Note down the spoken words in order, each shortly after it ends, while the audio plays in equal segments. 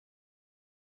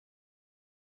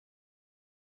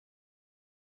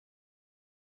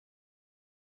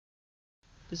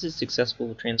This is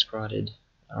successful transcarotid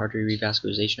artery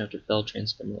revascularization after failed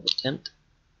transfemoral attempt.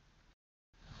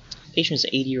 The patient is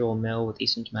an 80-year-old male with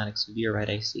asymptomatic severe right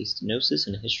ICA stenosis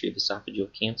and a history of esophageal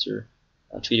cancer,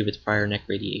 treated with prior neck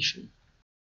radiation.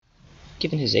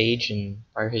 Given his age and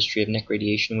prior history of neck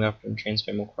radiation, we offered him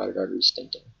transfemoral carotid artery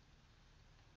stenting.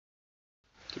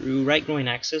 Through right groin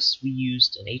access, we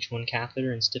used an H1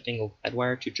 catheter and stiff-angle guide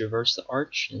wire to traverse the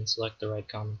arch and select the right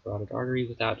common carotid artery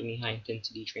without any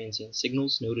high-intensity transient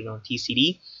signals noted on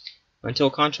TCD until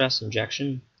contrast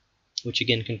injection, which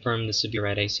again confirmed the severe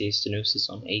right ICA stenosis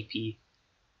on AP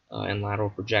and lateral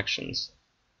projections.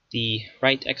 The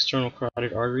right external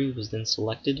carotid artery was then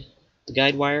selected. The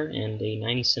guide wire and a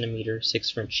 90 cm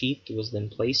 6' sheath was then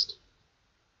placed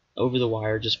over the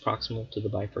wire just proximal to the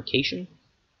bifurcation.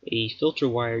 A filter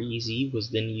wire EZ was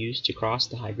then used to cross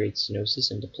the high-grade stenosis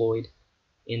and deployed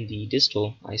in the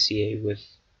distal ICA with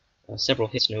several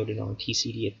hits noted on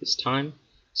TCD at this time,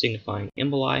 signifying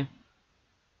emboli.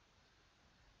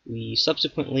 We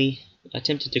subsequently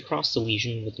attempted to cross the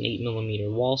lesion with an 8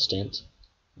 mm wall stent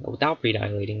without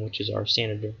predilating, which is our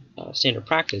standard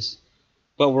practice,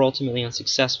 but were ultimately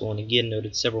unsuccessful and again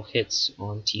noted several hits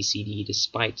on TCD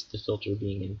despite the filter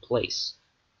being in place.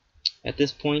 At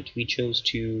this point, we chose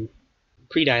to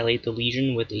predilate the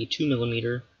lesion with a 2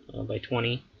 mm by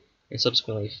 20 and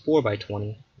subsequently a 4 by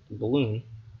 20 balloon,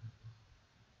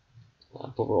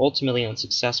 but were ultimately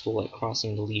unsuccessful at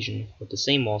crossing the lesion with the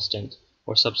same wall stent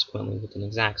or subsequently with an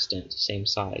exact stent, same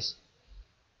size,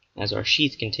 as our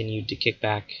sheath continued to kick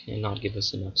back and not give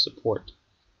us enough support.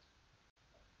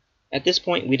 At this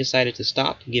point, we decided to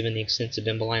stop given the extensive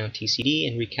emboli on TCD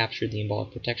and recaptured the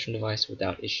embolic protection device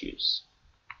without issues.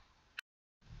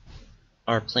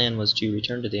 Our plan was to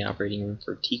return to the operating room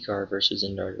for TCAR versus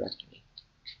endarterectomy.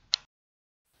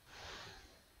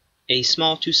 A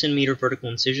small 2 cm vertical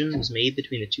incision was made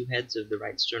between the two heads of the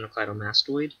right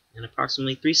sternocleidomastoid, and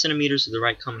approximately 3 cm of the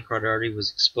right common carotid artery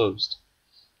was exposed.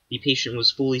 The patient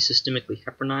was fully systemically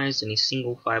heparinized and a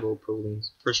single fibrillary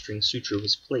purse-string suture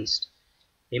was placed.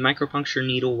 A micropuncture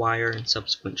needle, wire, and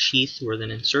subsequent sheath were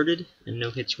then inserted, and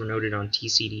no hits were noted on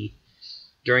TCD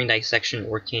during dissection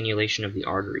or cannulation of the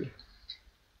artery.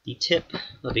 The tip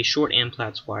of a short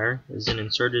Amplatz wire is then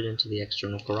inserted into the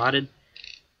external carotid,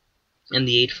 and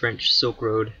the 8' Silk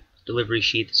Road delivery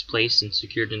sheath is placed and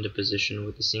secured into position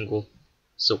with a single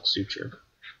silk suture.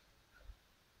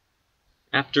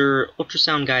 After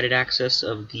ultrasound-guided access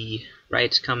of the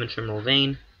right common femoral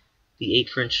vein, the 8'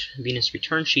 venous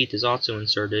return sheath is also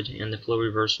inserted, and the flow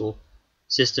reversal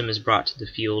system is brought to the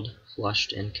field,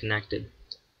 flushed, and connected.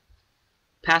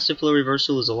 Passive flow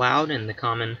reversal is allowed, and the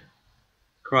common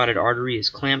carotid artery is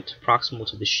clamped proximal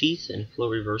to the sheath, and flow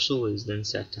reversal is then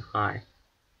set to high.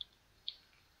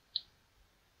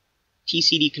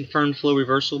 TCD confirmed flow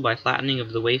reversal by flattening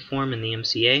of the waveform in the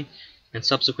MCA and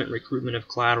subsequent recruitment of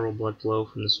collateral blood flow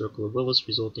from the circle of Willis,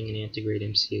 resulting in antegrade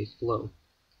MCA flow.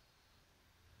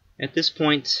 At this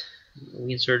point,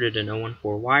 we inserted an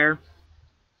 014 wire,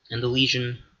 and the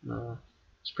lesion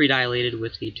was predilated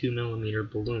with a 2 mm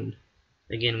balloon,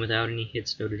 again without any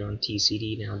hits noted on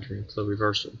TCD now during flow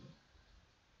reversal.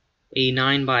 A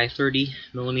 9 by 30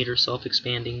 mm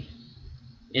self-expanding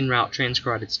in-route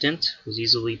transcarotid stent was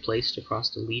easily placed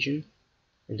across the lesion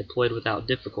and deployed without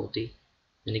difficulty,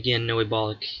 and again no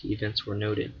embolic events were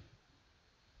noted.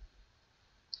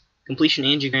 Completion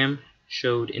angiogram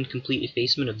showed incomplete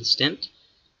effacement of the stent,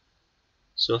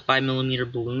 so a 5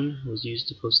 mm balloon was used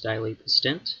to post-dilate the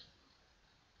stent,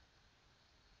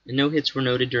 and no hits were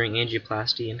noted during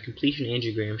angioplasty, and completion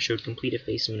angiogram showed complete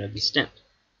effacement of the stent.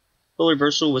 Flow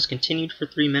reversal was continued for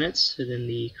 3 minutes, and then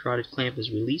the carotid clamp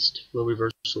is released, flow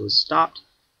reversal is stopped,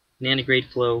 and antegrade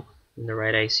flow in the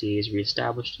right ICA is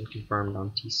reestablished and confirmed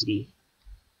on TCD.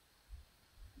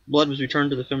 Blood was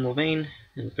returned to the femoral vein,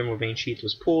 and the femoral vein sheath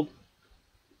was pulled,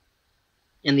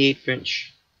 and the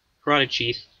 8' carotid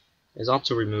sheath is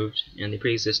also removed, and the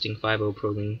pre-existing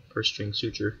 5-0 purse-string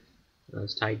suture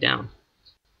is tied down.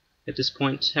 At this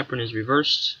point, heparin is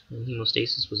reversed, and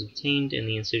hemostasis was obtained, and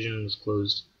the incision was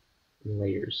closed in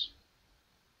layers.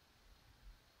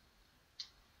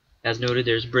 As noted,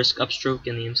 there is brisk upstroke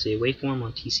in the MCA waveform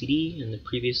on TCD, and the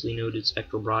previously noted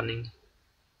spectral broadening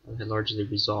had largely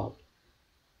resolved.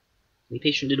 The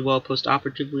patient did well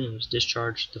post-operatively and was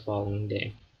discharged the following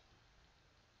day.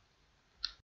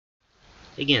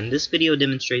 Again, this video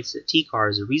demonstrates that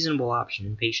TCAR is a reasonable option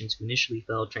in patients who initially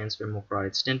failed transfemoral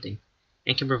carotid stenting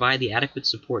and can provide the adequate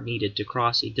support needed to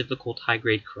cross a difficult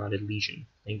high-grade carotid lesion.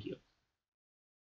 Thank you.